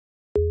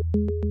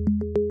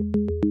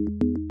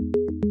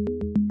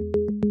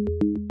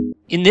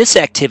In this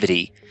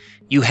activity,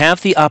 you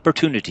have the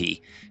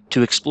opportunity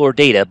to explore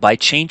data by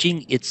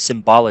changing its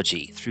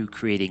symbology through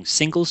creating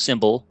single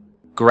symbol,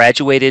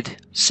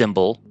 graduated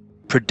symbol,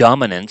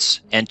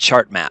 predominance, and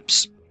chart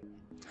maps.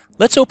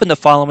 Let's open the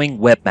following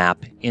web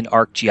map in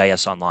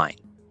ArcGIS Online.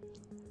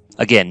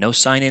 Again, no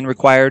sign-in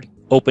required.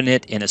 Open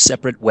it in a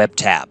separate web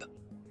tab.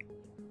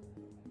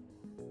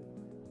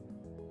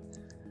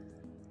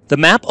 The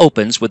map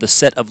opens with a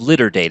set of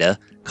lidar data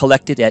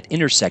collected at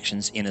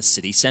intersections in a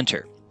city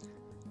center.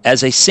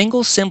 As a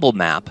single symbol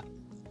map,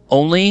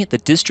 only the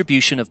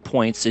distribution of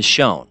points is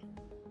shown,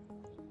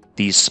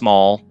 these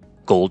small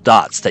gold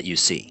dots that you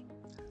see.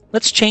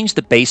 Let's change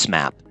the base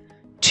map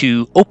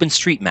to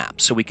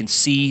OpenStreetMap so we can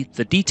see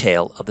the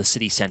detail of the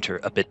city center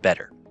a bit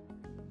better.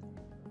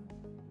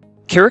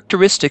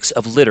 Characteristics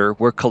of lidar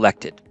were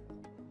collected.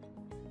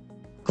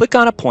 Click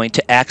on a point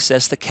to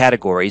access the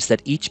categories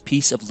that each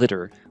piece of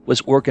lidar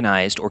was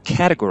organized or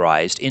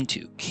categorized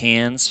into: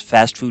 cans,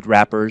 fast food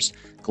wrappers,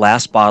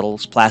 glass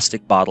bottles,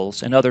 plastic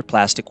bottles, and other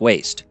plastic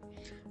waste.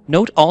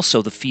 Note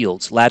also the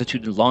fields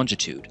latitude and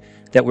longitude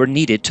that were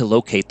needed to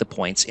locate the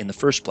points in the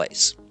first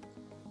place.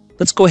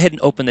 Let's go ahead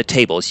and open the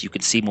table so you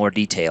can see more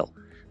detail.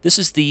 This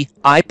is the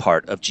I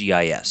part of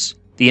GIS,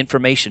 the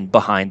information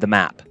behind the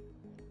map.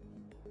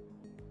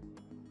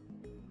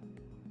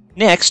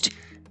 Next,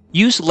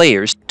 use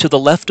layers to the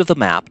left of the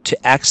map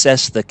to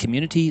access the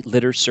Community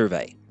Lidar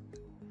Survey.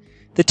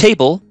 The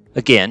table,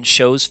 again,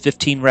 shows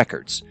 15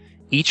 records.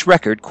 Each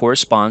record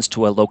corresponds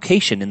to a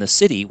location in the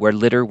city where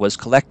lidar was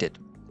collected.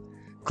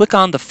 Click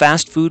on the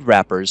Fast Food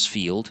Wrappers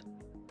field,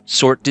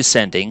 sort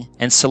descending,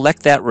 and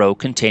select that row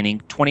containing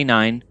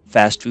 29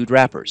 fast food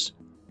wrappers.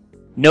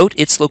 Note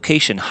its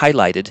location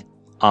highlighted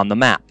on the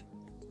map.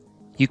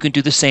 You can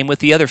do the same with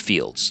the other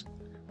fields,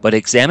 but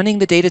examining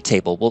the data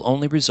table will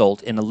only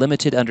result in a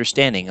limited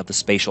understanding of the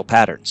spatial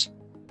patterns.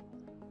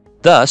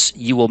 Thus,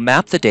 you will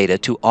map the data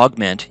to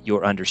augment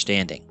your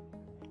understanding.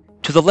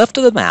 To the left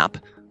of the map,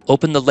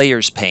 open the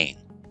Layers pane.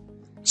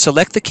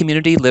 Select the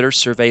Community Lidar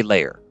Survey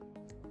layer.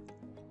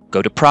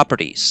 Go to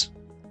Properties.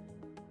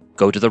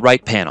 Go to the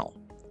right panel.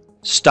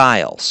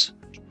 Styles.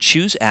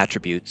 Choose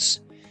Attributes.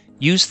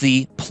 Use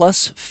the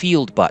plus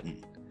field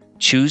button.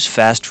 Choose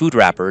Fast Food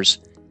Wrappers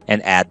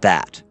and add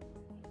that.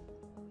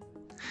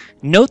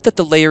 Note that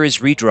the layer is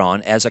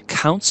redrawn as a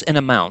Counts and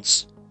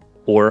Amounts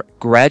or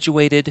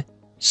graduated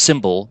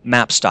symbol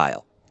map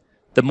style.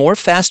 The more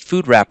fast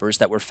food wrappers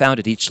that were found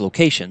at each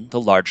location,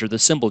 the larger the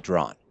symbol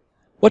drawn.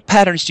 What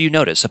patterns do you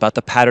notice about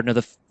the pattern of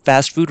the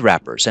fast food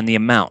wrappers and the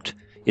amount?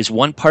 Is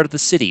one part of the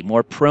city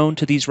more prone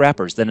to these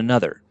wrappers than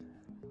another?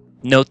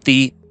 Note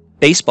the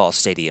baseball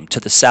stadium to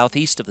the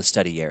southeast of the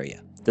study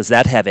area. Does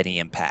that have any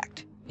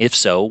impact? If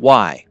so,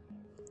 why?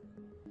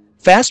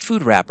 Fast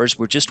food wrappers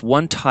were just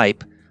one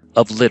type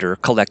of lidar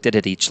collected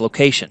at each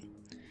location.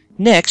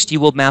 Next, you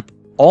will map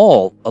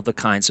all of the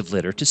kinds of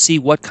lidar to see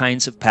what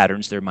kinds of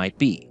patterns there might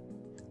be.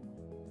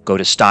 Go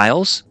to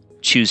Styles,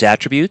 choose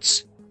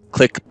Attributes,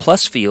 click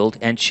plus field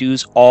and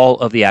choose all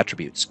of the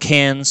attributes: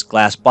 cans,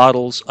 glass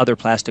bottles, other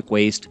plastic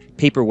waste,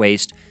 paper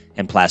waste,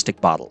 and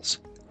plastic bottles.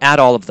 Add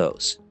all of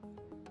those.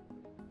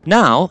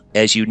 Now,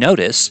 as you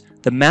notice,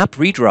 the map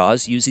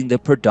redraws using the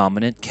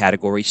predominant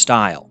category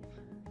style.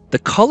 The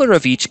color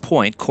of each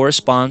point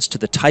corresponds to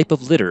the type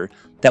of lidar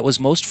that was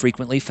most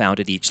frequently found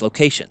at each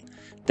location.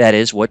 That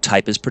is, what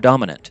type is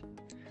predominant.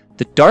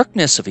 The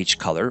darkness of each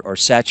color, or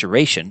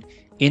saturation,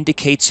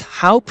 indicates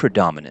how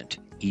predominant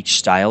each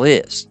style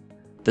is.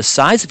 The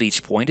size of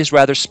each point is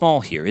rather small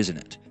here, isn't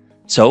it?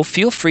 So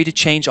feel free to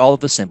change all of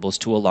the symbols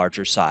to a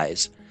larger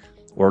size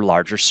or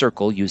larger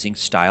circle using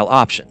Style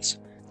Options,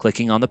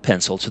 clicking on the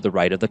pencil to the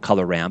right of the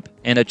color ramp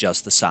and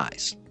adjust the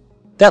size.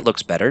 That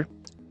looks better.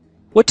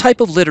 What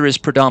type of lidar is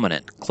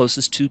predominant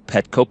closest to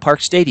Petco Park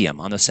Stadium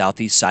on the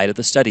southeast side of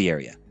the study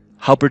area?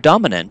 How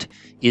predominant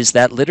is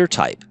that lidar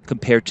type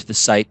compared to the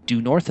site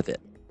due north of it?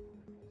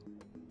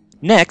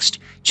 Next,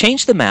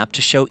 change the map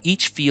to show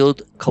each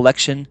field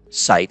collection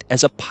site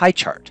as a pie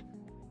chart.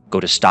 Go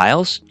to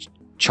Styles,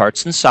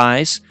 Charts and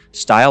Size,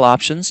 Style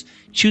Options,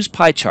 choose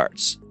Pie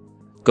Charts.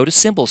 Go to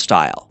Symbol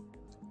Style,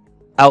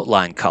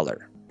 Outline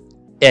Color,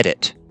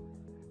 Edit.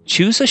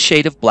 Choose a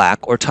shade of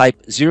black or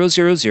type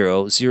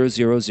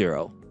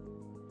 000000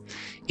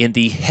 in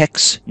the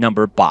hex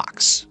number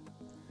box.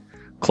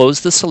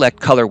 Close the Select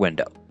Color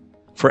window.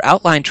 For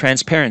outline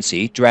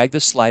transparency, drag the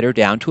slider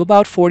down to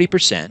about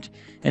 40%,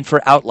 and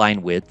for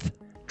outline width,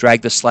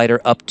 drag the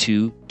slider up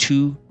to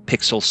 2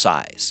 pixel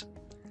size.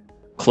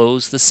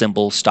 Close the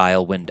Symbol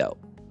Style window.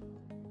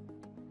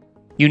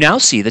 You now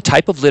see the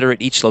type of lidar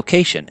at each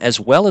location, as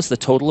well as the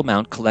total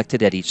amount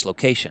collected at each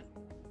location.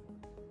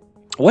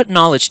 What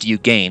knowledge do you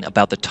gain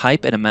about the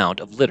type and amount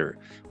of lidar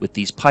with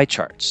these pie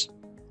charts?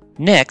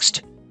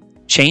 Next,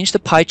 change the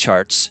pie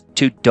charts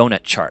to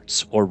donut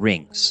charts or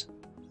rings.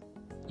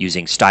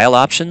 Using Style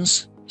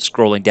Options,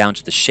 scrolling down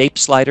to the Shape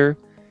slider,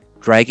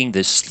 dragging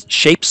this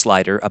shape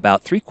slider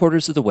about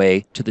 3/4 of the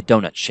way to the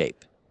donut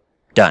shape.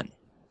 Done.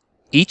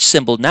 Each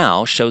symbol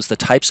now shows the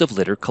types of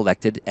litter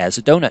collected as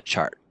a donut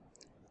chart.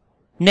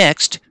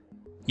 Next,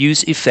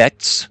 use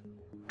Effects,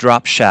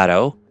 drop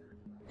Shadow,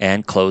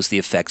 and close the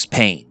Effects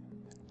pane.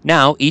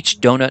 Now each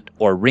donut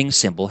or ring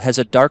symbol has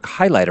a dark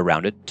highlight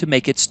around it to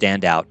make it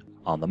stand out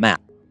on the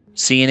map.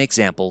 See an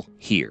example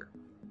here.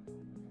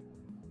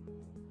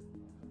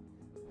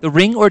 The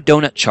ring or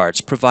donut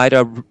charts provide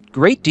a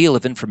great deal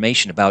of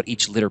information about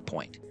each litter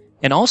point,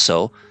 and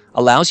also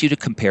allows you to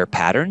compare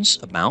patterns,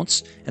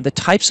 amounts, and the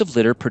types of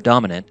litter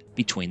predominant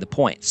between the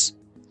points.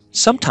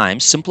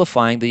 Sometimes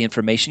simplifying the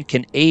information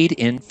can aid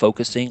in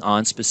focusing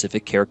on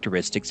specific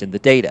characteristics in the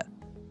data.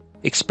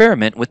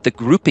 Experiment with the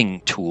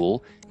grouping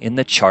tool in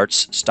the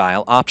chart's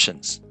style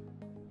options.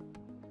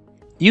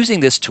 Using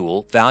this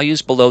tool,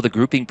 values below the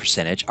grouping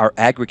percentage are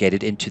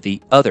aggregated into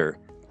the Other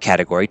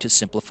category to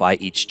simplify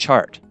each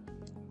chart.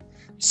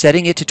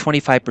 Setting it to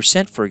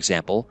 25%, for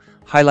example,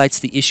 highlights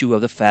the issue of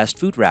the fast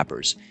food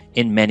wrappers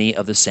in many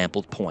of the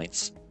sampled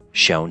points,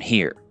 shown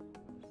here.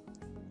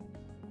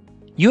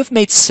 You have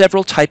made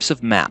several types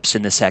of maps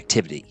in this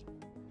activity.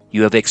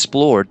 You have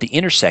explored the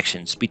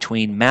intersections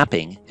between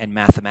mapping and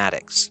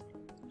mathematics.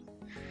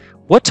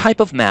 What type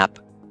of map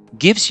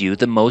gives you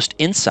the most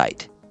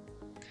insight?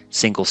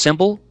 Single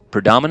symbol,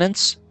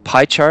 predominance,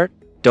 pie chart,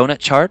 donut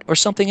chart, or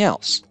something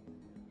else?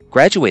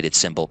 Graduated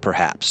symbol,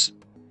 perhaps?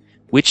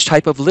 Which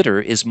type of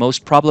litter is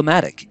most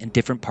problematic in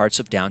different parts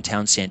of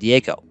downtown San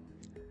Diego?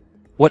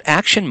 What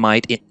action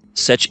might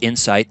such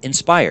insight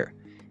inspire?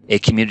 A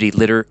community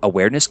litter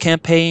awareness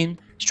campaign,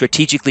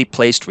 strategically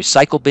placed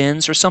recycle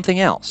bins, or something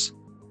else?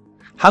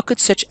 How could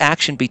such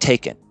action be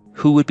taken?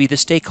 Who would be the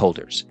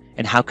stakeholders?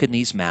 And how can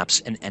these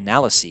maps and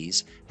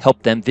analyses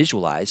help them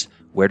visualize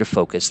where to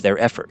focus their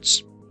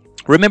efforts?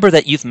 Remember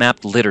that you've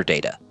mapped litter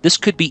data. This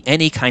could be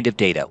any kind of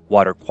data: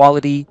 water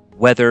quality,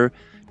 weather,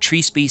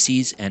 tree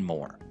species, and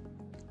more.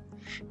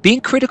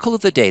 Being critical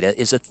of the data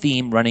is a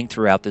theme running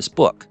throughout this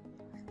book.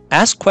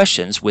 Ask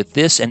questions with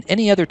this and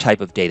any other type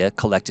of data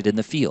collected in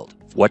the field.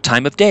 What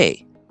time of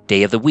day,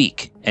 day of the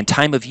week, and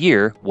time of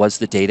year was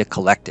the data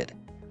collected?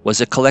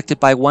 Was it collected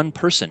by one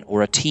person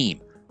or a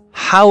team?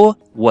 How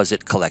was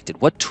it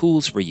collected? What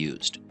tools were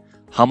used?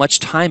 How much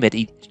time at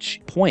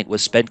each point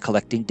was spent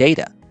collecting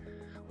data?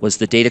 Was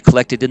the data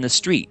collected in the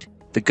street,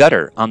 the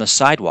gutter, on the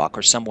sidewalk,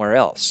 or somewhere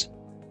else?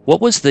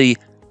 What was the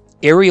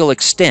aerial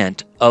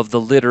extent of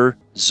the litter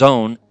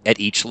zone at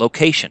each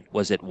location?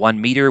 Was it 1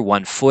 meter,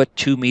 1 foot,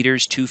 2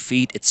 meters, 2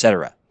 feet,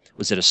 etc.?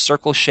 Was it a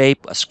circle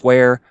shape, a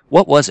square?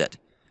 What was it?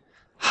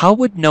 How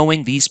would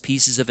knowing these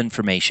pieces of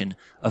information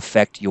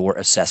affect your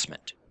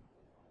assessment?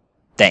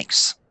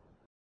 Thanks.